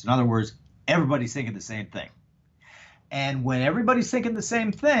opinions. In other words, everybody's thinking the same thing. And when everybody's thinking the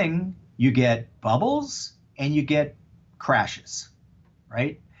same thing, you get bubbles and you get crashes,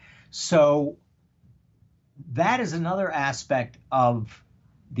 right? So that is another aspect of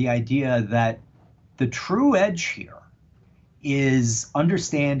the idea that the true edge here is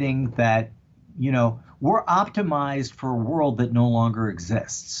understanding that, you know, we're optimized for a world that no longer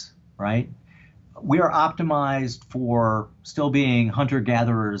exists, right? We are optimized for still being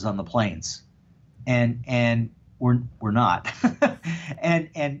hunter-gatherers on the plains, and we're not,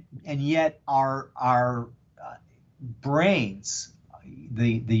 and yet our brains,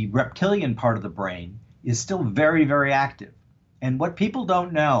 the reptilian part of the brain, is still very, very active. And what people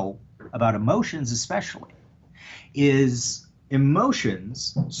don't know about emotions, especially, is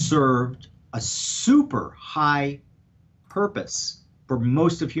emotions served a super high purpose for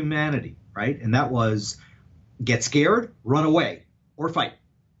most of humanity, right? And that was get scared, run away, or fight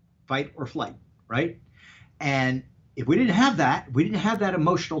or flight, right? And if we didn't have that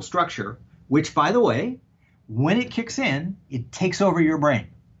emotional structure, which, by the way, when it kicks in, it takes over your brain.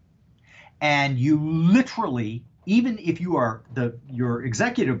 And you literally even if you are your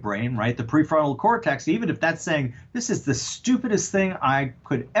executive brain, right, the prefrontal cortex, even if that's saying this is the stupidest thing I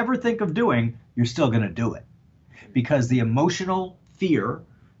could ever think of doing, you're still going to do it because the emotional fear,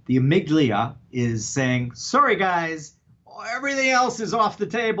 the amygdala, is saying, sorry guys, everything else is off the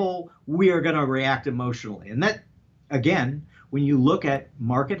table. We are going to react emotionally. And that, again, when you look at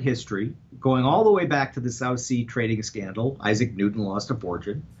market history, going all the way back to the South Sea trading scandal, Isaac Newton lost a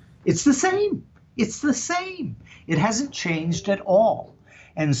fortune, it's the same. It's the same. It hasn't changed at all.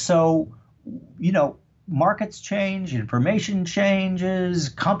 And so, markets change, information changes,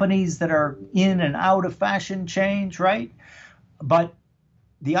 companies that are in and out of fashion change, right? But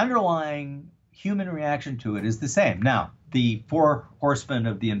the underlying human reaction to it is the same. Now, the four horsemen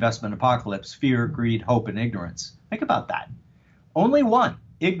of the investment apocalypse, fear, greed, hope, and ignorance. Think about that. Only one,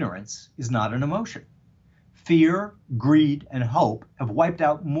 ignorance, is not an emotion. Fear, greed, and hope have wiped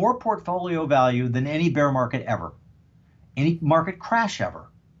out more portfolio value than any bear market ever, any market crash ever,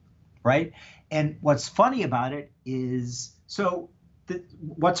 right? And what's funny about it is,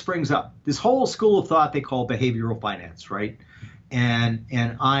 what springs up? This whole school of thought they call behavioral finance, right? And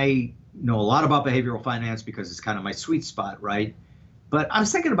I know a lot about behavioral finance because it's kind of my sweet spot, right? But I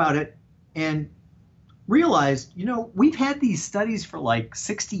was thinking about it and realized, we've had these studies for like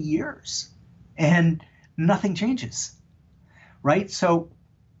 60 years and nothing changes, right? So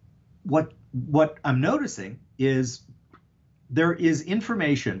what I'm noticing is there is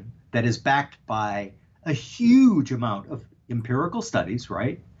information that is backed by a huge amount of empirical studies,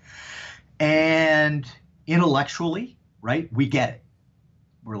 right? And intellectually, right, we get it.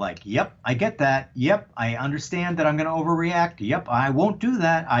 We're like, yep, I get that. Yep, I understand that I'm going to overreact. Yep, I won't do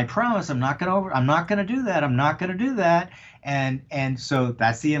that. I promise I'm not going to do that. I'm not going to do that. And so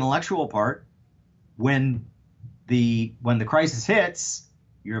that's the intellectual part. When the crisis hits,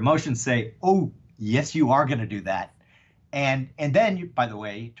 your emotions say, oh, yes, you are going to do that. And then, by the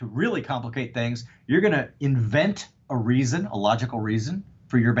way, to really complicate things, you're going to invent a logical reason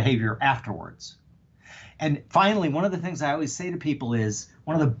for your behavior afterwards. And finally, one of the things I always say to people is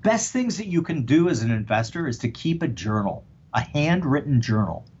one of the best things that you can do as an investor is to keep a journal, a handwritten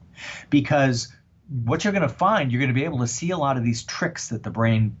journal, because what you're going to find, you're going to be able to see a lot of these tricks that the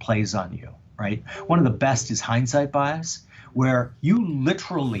brain plays on you, right? One of the best is hindsight bias, where you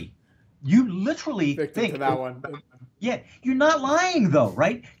literally think to that one. Yeah, you're not lying though,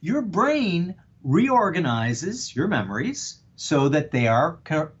 right? Your brain reorganizes your memories so that they are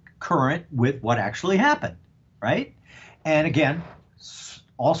current with what actually happened, right? And again,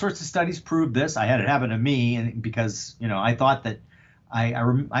 all sorts of studies prove this. I had it happen to me, and because I thought that I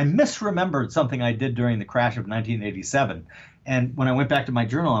misremembered something I did during the crash of 1987, and when I went back to my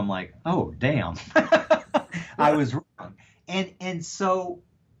journal, I'm like, oh damn, I was wrong. And so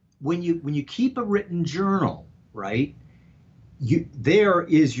when you keep a written journal, right, there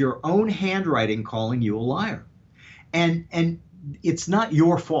is your own handwriting calling you a liar, and it's not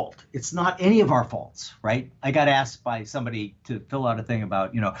your fault. It's not any of our faults, right? I got asked by somebody to fill out a thing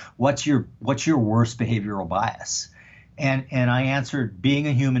about, what's your worst behavioral bias? And I answered, being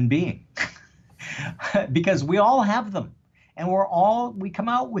a human being, because we all have them, and we come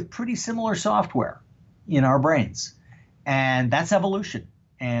out with pretty similar software in our brains, and that's evolution,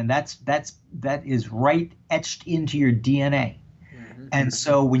 and that is right etched into your DNA. Mm-hmm. And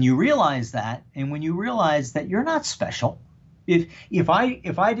so when you realize that, and when you realize that you're not special. If I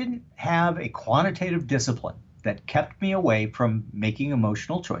didn't have a quantitative discipline that kept me away from making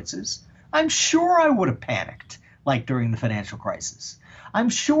emotional choices, I'm sure I would have panicked, like during the financial crisis. I'm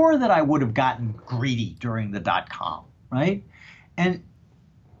sure that I would have gotten greedy during the .com, right? And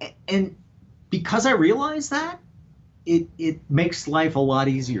because I realized that, it makes life a lot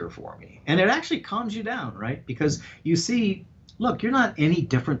easier for me. And it actually calms you down, right? Because you see, look, you're not any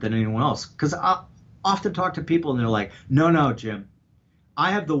different than anyone else. Because often talk to people and they're like, no, Jim,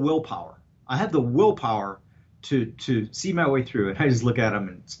 I have the willpower. I have the willpower to see my way through it. I just look at them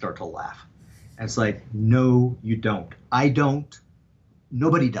and start to laugh. And it's like, no, you don't. I don't.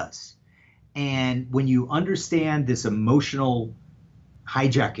 Nobody does. And when you understand this emotional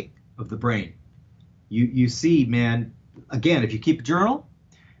hijacking of the brain, you see, man, again, if you keep a journal,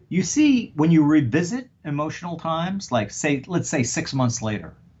 you see when you revisit emotional times, like let's say 6 months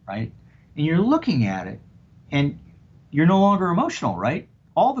later, right? And you're looking at it and you're no longer emotional, right?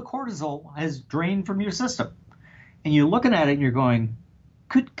 All the cortisol has drained from your system. And you're looking at it and you're going,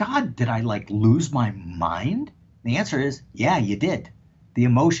 good God, did I lose my mind? The answer is, yeah, you did. The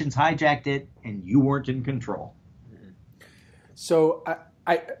emotions hijacked it and you weren't in control. So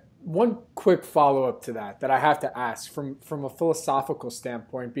I one quick follow-up to that I have to ask from a philosophical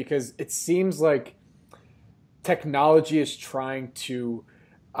standpoint, because it seems like technology is trying to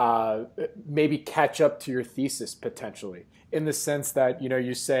maybe catch up to your thesis potentially, in the sense that,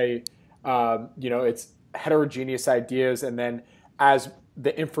 you say, it's heterogeneous ideas, and then as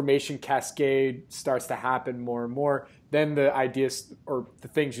the information cascade starts to happen more and more, then the ideas or the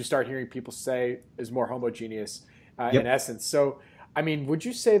things you start hearing people say is more homogeneous in essence. So, I mean, would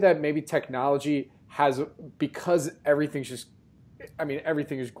you say that maybe technology has, because everything is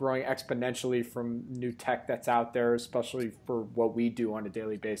growing exponentially from new tech that's out there, especially for what we do on a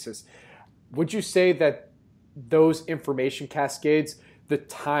daily basis. Would you say that those information cascades, the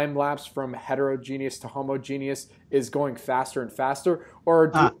time lapse from heterogeneous to homogeneous, is going faster and faster? Or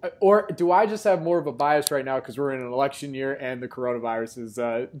do I just have more of a bias right now because we're in an election year and the coronavirus is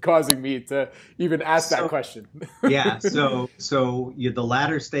causing me to even ask that question? Yeah. So the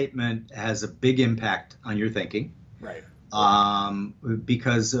latter statement has a big impact on your thinking. Right.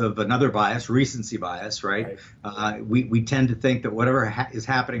 Because of another bias, recency bias, right? We tend to think that whatever is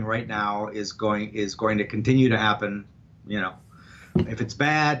happening right now is going to continue to happen. If it's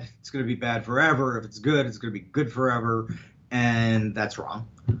bad, it's going to be bad forever. If it's good, it's going to be good forever, and that's wrong.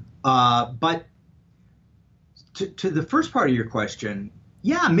 But to the first part of your question,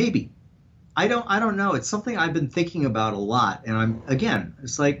 yeah, maybe. I don't know. It's something I've been thinking about a lot, and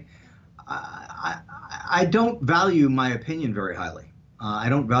it's like I don't value my opinion very highly. I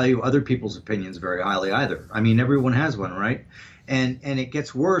don't value other people's opinions very highly either. I mean, everyone has one, right? And it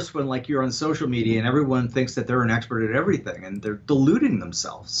gets worse when, like, you're on social media and everyone thinks that they're an expert at everything, and they're deluding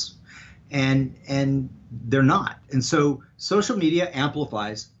themselves, and they're not. And so social media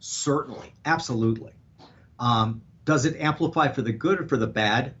amplifies, certainly, absolutely. Does it amplify for the good or for the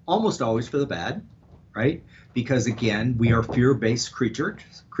bad? Almost always for the bad, right? Because again, we are fear-based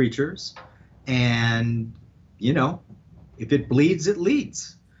creatures. And, if it bleeds, it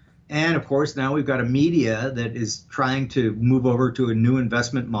leads. And of course, now we've got a media that is trying to move over to a new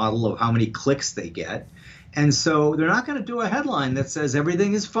investment model of how many clicks they get. And so they're not going to do a headline that says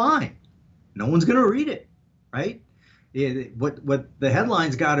everything is fine. No one's going to read it, right? What the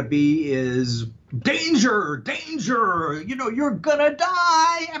headline's got to be is danger, danger, you're going to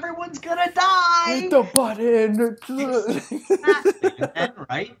die. Everyone's going to die. Hit the button. Exactly.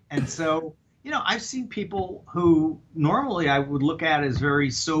 Right? And so, I've seen people who normally I would look at as very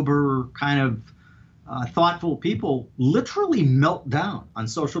sober, kind of thoughtful people literally melt down on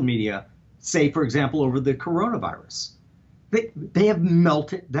social media, say, for example, over the coronavirus. They have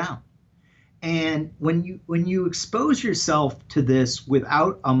melted down. And when you expose yourself to this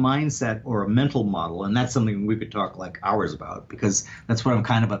without a mindset or a mental model, and that's something we could talk like hours about, because that's what I'm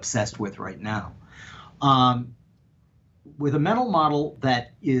kind of obsessed with right now, with a mental model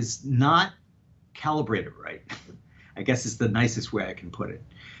that is not calibrated right, I guess is the nicest way I can put it.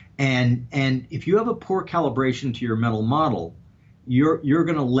 And if you have a poor calibration to your mental model, you're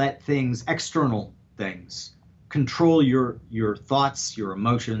going to let things, external things, control your thoughts, your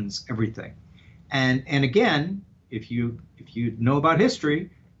emotions, everything. And again, if you know about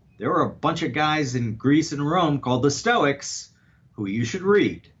history, there were a bunch of guys in Greece and Rome called the Stoics who you should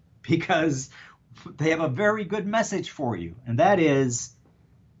read, because they have a very good message for you. And that is,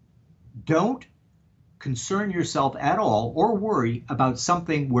 don't concern yourself at all or worry about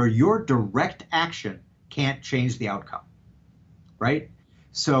something where your direct action can't change the outcome, right?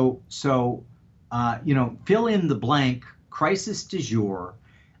 So fill in the blank, crisis du jour.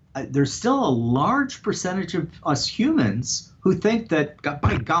 There's still a large percentage of us humans who think that,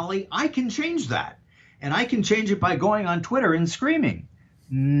 by golly, I can change that. And I can change it by going on Twitter and screaming.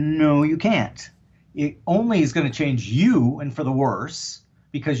 No, you can't. It only is going to change you, and for the worse,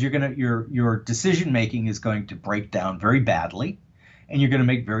 because your decision making is going to break down very badly, and you're going to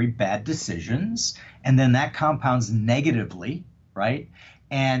make very bad decisions, and then that compounds negatively, right?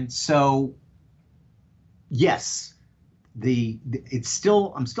 And so, yes,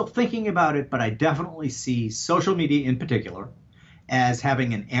 I'm still thinking about it, but I definitely see social media in particular as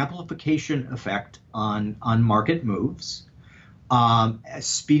having an amplification effect on market moves,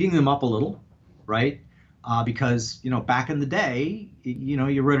 speeding them up a little, right? Because, back in the day,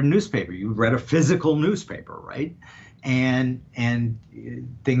 you read a newspaper, you read a physical newspaper, right? And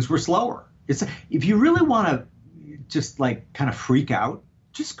things were slower. If you really want to just like kind of freak out,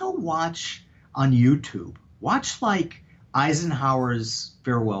 just go watch on YouTube. Watch like Eisenhower's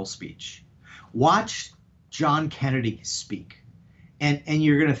farewell speech. Watch John Kennedy speak. And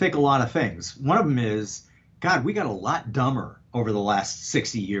you're going to think a lot of things. One of them is, God, we got a lot dumber over the last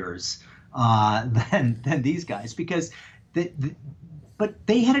 60 years than these guys, because but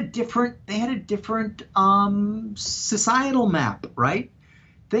they had a different societal map, right?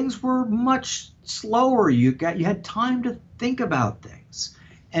 things were much slower. You had time to think about things.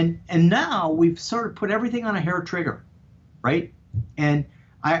 And now we've sort of put everything on a hair trigger, right? And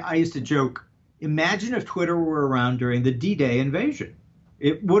I used to joke, imagine if Twitter were around during the D-Day invasion.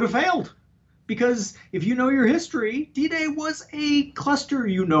 It would have failed. Because if you know your history, D-Day was a cluster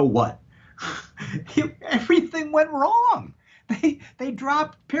you know what. Everything went wrong. They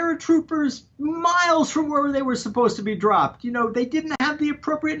dropped paratroopers miles from where they were supposed to be dropped. You know, they didn't have the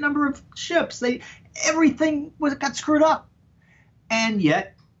appropriate number of ships. Everything got screwed up. And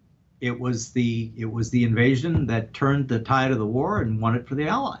yet it was the invasion that turned the tide of the war and won it for the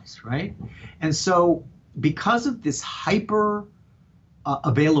Allies, right? And so because of this hyper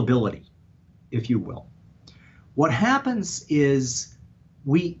availability, if you will, what happens is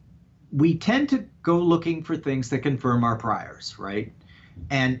we tend to go looking for things that confirm our priors, right?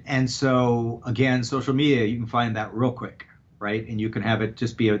 And so again, social media, you can find that real quick, right? And you can have it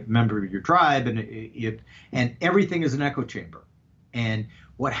just be a member of your tribe, and everything is an echo chamber. And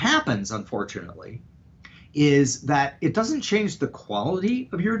what happens, unfortunately, is that it doesn't change the quality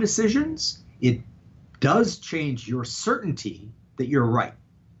of your decisions. It does change your certainty that you're right,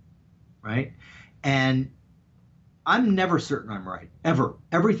 right? And I'm never certain I'm right, ever.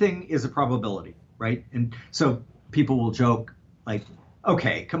 Everything is a probability, right? And so people will joke like,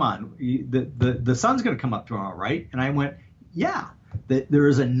 okay, come on, the sun's going to come up tomorrow, right? And I went, yeah, there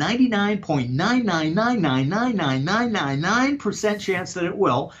is a 99.999999999% chance that it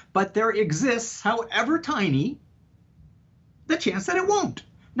will, but there exists, however tiny, the chance that it won't.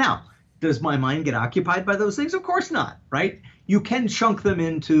 Now, does my mind get occupied by those things? Of course not, right? You can chunk them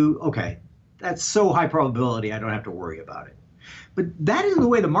into, okay, that's so high probability, I don't have to worry about it. But that isn't the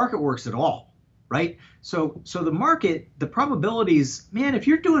way the market works at all, right? So the market, the probabilities, man, if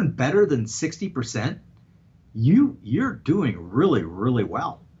you're doing better than 60%, you're doing really, really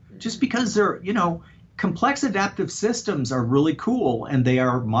well. Just because they're, complex adaptive systems are really cool and they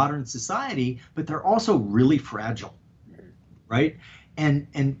are modern society, but they're also really fragile, right?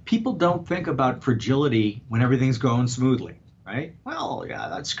 And people don't think about fragility when everything's going smoothly. Right? Well, yeah,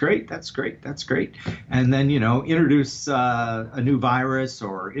 that's great. And then, introduce a new virus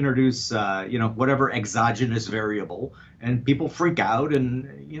or introduce, whatever exogenous variable, and people freak out.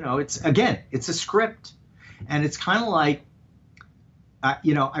 And, it's a script. And it's kind of like,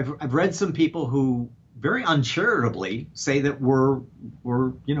 I've read some people who very uncharitably say that we're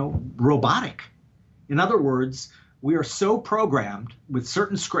robotic. In other words, we are so programmed with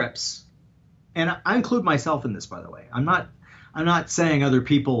certain scripts. And I include myself in this, by the way. I'm not saying other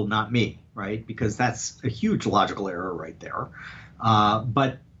people, not me, right? Because that's a huge logical error right there.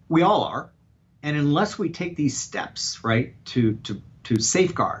 But we all are. And unless we take these steps, right, to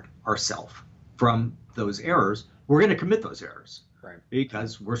safeguard ourselves from those errors, we're going to commit those errors, right?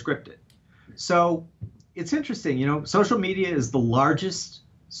 Because we're scripted. So it's interesting, social media is the largest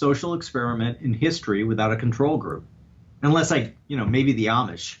social experiment in history without a control group. Unless maybe the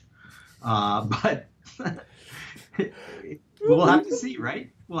Amish. But we'll have to see,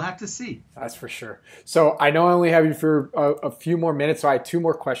 right? We'll have to see. That's for sure. So I know I only have you for a few more minutes, so I have two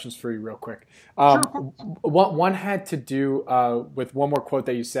more questions for you real quick. Sure. One had to do with one more quote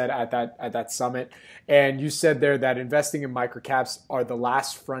that you said at that summit. And you said there that investing in microcaps are the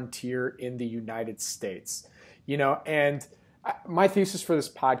last frontier in the United States. And my thesis for this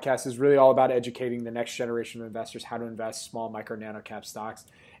podcast is really all about educating the next generation of investors how to invest small, micro, nano cap stocks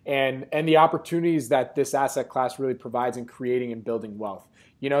and the opportunities that this asset class really provides in creating and building wealth.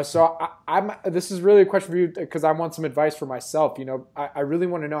 So this is really a question for you because I want some advice for myself. I really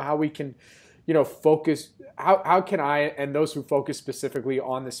want to know how we can, focus. How can I and those who focus specifically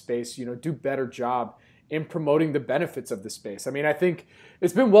on the space, do better job in promoting the benefits of the space. I mean, I think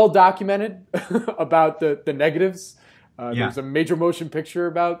it's been well documented about the negatives. There's a major motion picture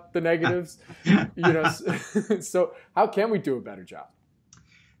about the negatives. So how can we do a better job?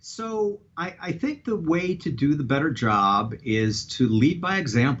 So I think the way to do the better job is to lead by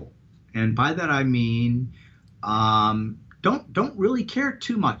example. And by that I mean, don't really care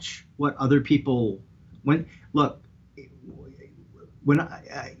too much what other people, when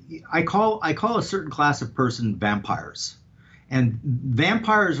I call a certain class of person vampires. And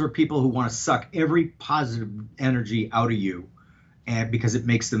vampires are people who want to suck every positive energy out of you because it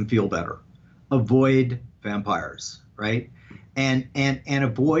makes them feel better. Avoid vampires, right? And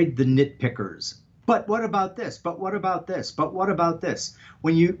avoid the nitpickers. But what about this? But what about this? But what about this?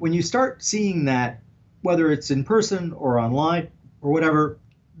 When you start seeing that, whether it's in person or online or whatever,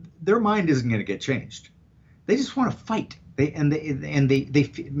 their mind isn't going to get changed. They just want to fight.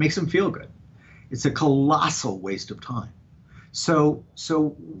 It makes them feel good. It's a colossal waste of time. So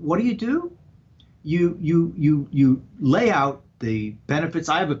what do? You lay out the benefits.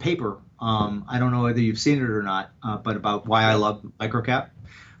 I have a paper. I don't know whether you've seen it or not, but about why I love microcap.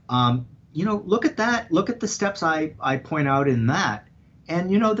 Look at that. Look at the steps I point out in that,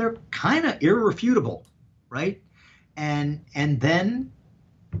 and they're kind of irrefutable, right? And then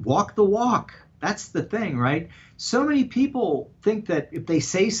walk the walk. That's the thing, right? So many people think that if they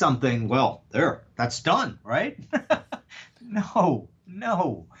say something, well, that's done, right? No,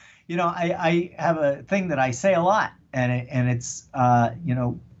 no. I have a thing that I say a lot, and it's,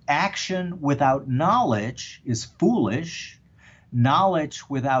 action without knowledge is foolish. Knowledge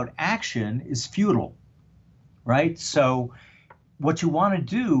without action is futile, right? So what you want to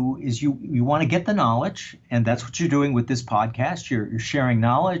do is you want to get the knowledge, and that's what you're doing with this podcast. You're sharing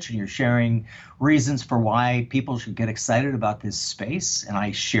knowledge, and you're sharing reasons for why people should get excited about this space, and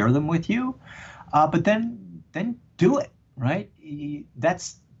I share them with you. But then do it, right?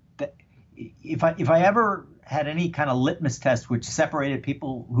 If I ever had any kind of litmus test which separated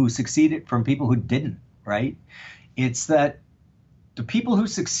people who succeeded from people who didn't, right? It's that the people who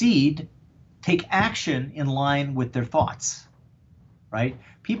succeed take action in line with their thoughts, right?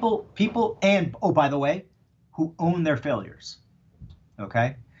 People, and oh, by the way, who own their failures,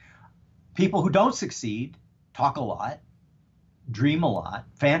 okay? People who don't succeed talk a lot, dream a lot,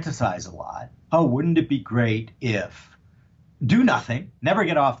 fantasize a lot. Oh, wouldn't it be great if? Do nothing, never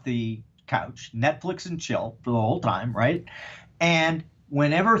get off the couch, Netflix and chill for the whole time, right? And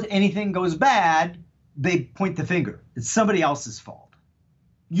whenever anything goes bad, they point the finger. It's somebody else's fault.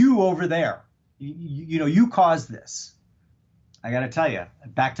 You over there, you caused this. I got to tell you,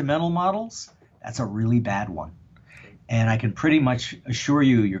 back to mental models, that's a really bad one. And I can pretty much assure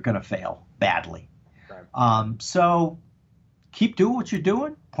you you're going to fail badly. Right. So keep doing what you're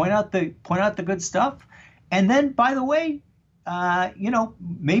doing. Point out the good stuff. And then, by the way,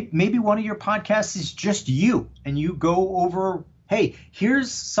 maybe one of your podcasts is just you, and you go over, hey,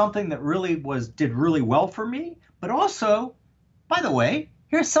 here's something that did really well for me, but also, by the way,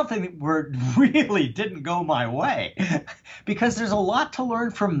 here's something that really didn't go my way, because there's a lot to learn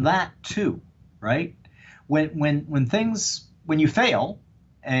from that too, right? When you fail,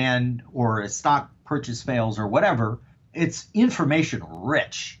 or a stock purchase fails or whatever, it's information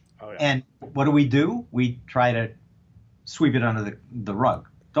rich. Oh, yeah. And what do? We try to sweep it under the rug.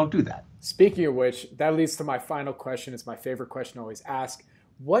 Don't do that. Speaking of which, that leads to my final question. It's my favorite question to always ask.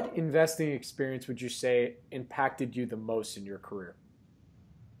 What investing experience would you say impacted you the most in your career?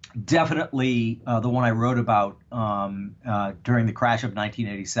 Definitely the one I wrote about during the crash of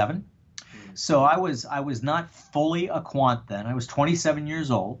 1987. So I was not fully a quant then. I was 27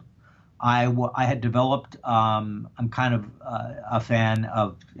 years old. I had developed. I'm kind of a fan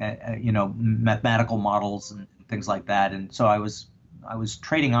of mathematical models and things like that, and so I was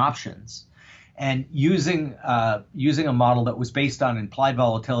trading options and using a model that was based on implied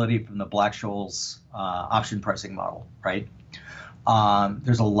volatility from the Black-Scholes option pricing model, right?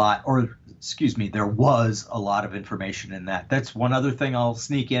 There was a lot of information in that. That's one other thing I'll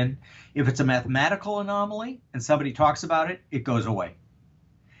sneak in. If it's a mathematical anomaly and somebody talks about it, it goes away.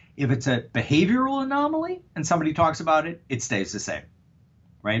 If it's a behavioral anomaly and somebody talks about it, it stays the same,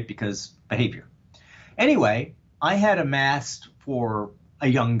 right? Because behavior. Anyway, I had amassed, for a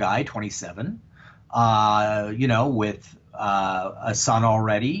young guy, 27, with a son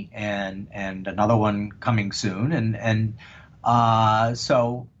already and another one coming soon.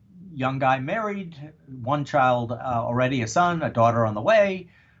 So young guy married, one child already, a son, a daughter on the way.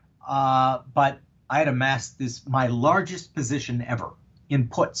 But I had amassed my largest position ever in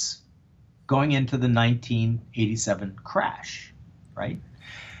puts going into the 1987 crash, right?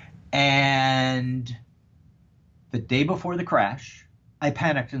 And the day before the crash, I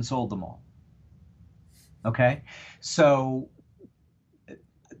panicked and sold them all. Okay? So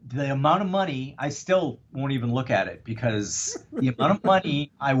the amount of money, I still won't even look at it, because the amount of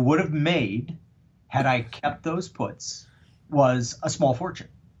money I would have made had I kept those puts was a small fortune.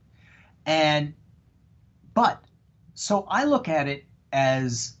 So I look at it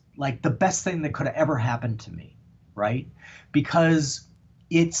as like the best thing that could have ever happened to me, right? Because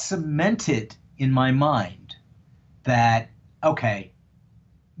it cemented in my mind that, okay,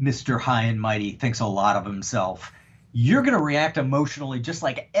 Mr. High and Mighty thinks a lot of himself. You're going to react emotionally just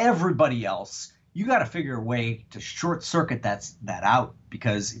like everybody else. You got to figure a way to short circuit that out,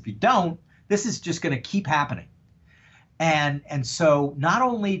 because if you don't, this is just going to keep happening. And so not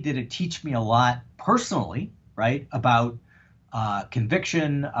only did it teach me a lot personally, right, about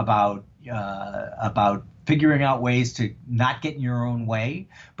conviction, about figuring out ways to not get in your own way.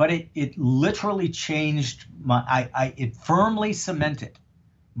 But it literally changed it firmly cemented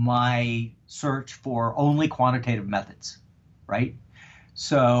my search for only quantitative methods, right?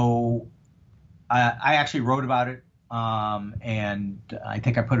 So I actually wrote about it, and I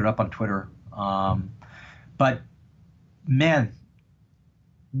think I put it up on Twitter. But man,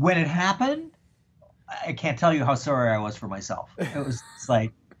 when it happened, I can't tell you how sorry I was for myself. It was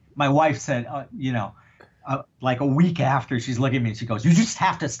like my wife said, like a week after, she's looking at me and she goes, "You just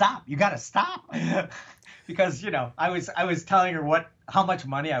have to stop. You got to stop." Because, I was telling her how much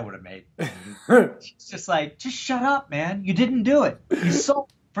money I would have made. She's just like, "Just shut up, man. You didn't do it.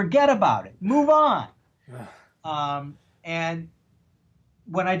 Forget about it. Move on." And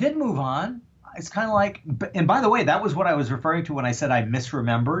when I did move on, it's kind of like, and by the way, that was what I was referring to when I said I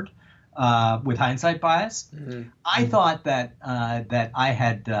misremembered with hindsight bias. Mm-hmm. I thought that I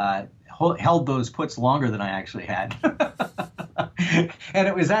had held those puts longer than I actually had. And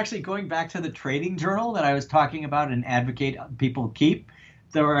it was actually going back to the trading journal that I was talking about and advocate people keep,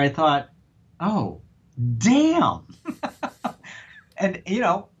 where I thought, oh, damn. And,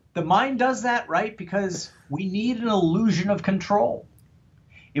 the mind does that, right? Because we need an illusion of control.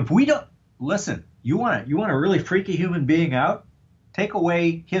 If we don't, listen, you want to really freak a human being out? Take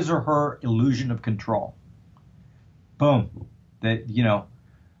away his or her illusion of control. Boom. That, you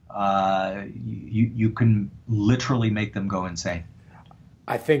can literally make them go insane.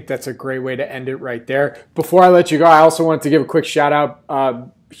 I think that's a great way to end it right there. Before I let you go, I also wanted to give a quick shout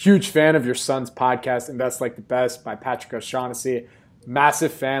out. Huge fan of your son's podcast, Invest Like the Best by Patrick O'Shaughnessy.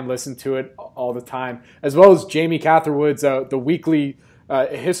 Massive fan, listen to it all the time. As well as Jamie Catherwood's the weekly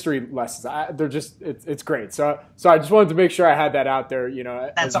history lessons. It's great. So I just wanted to make sure I had that out there.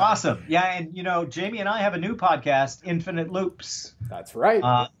 That's awesome. Yeah, and Jamie and I have a new podcast, Infinite Loops. That's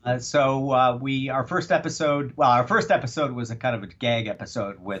right. So our first episode was a kind of a gag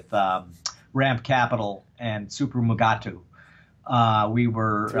episode with Ramp Capital and Super Mugatu.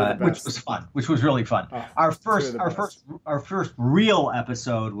 Which was really fun. Oh, our first real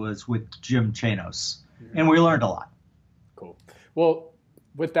episode was with Jim Chanos, and we learned a lot. Cool. Well,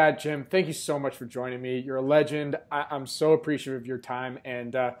 with that, Jim, thank you so much for joining me. You're a legend. I'm so appreciative of your time,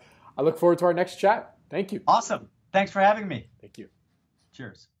 and I look forward to our next chat. Thank you. Awesome. Thanks for having me. Thank you.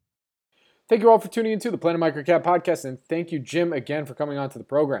 Cheers. Thank you all for tuning into the Planet Microcap podcast, and thank you, Jim, again for coming on to the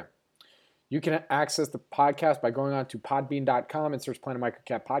program. You can access the podcast by going on to podbean.com and search Planet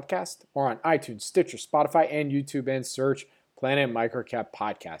Microcap Podcast, or on iTunes, Stitcher, Spotify, and YouTube, and search Planet Microcap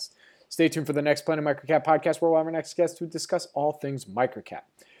Podcast. Stay tuned for the next Planet Microcap Podcast, where we'll have our next guest to discuss all things microcap.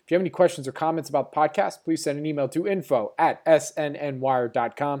 If you have any questions or comments about the podcast, please send an email to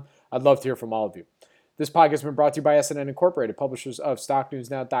info@snnwire.com. I'd love to hear from all of you. This podcast has been brought to you by SNN Incorporated, publishers of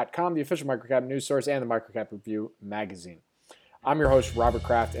StockNewsNow.com, the official microcap news source, and the Microcap Review magazine. I'm your host, Robert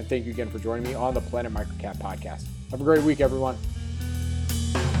Kraft, and thank you again for joining me on the Planet Microcap Podcast. Have a great week, everyone.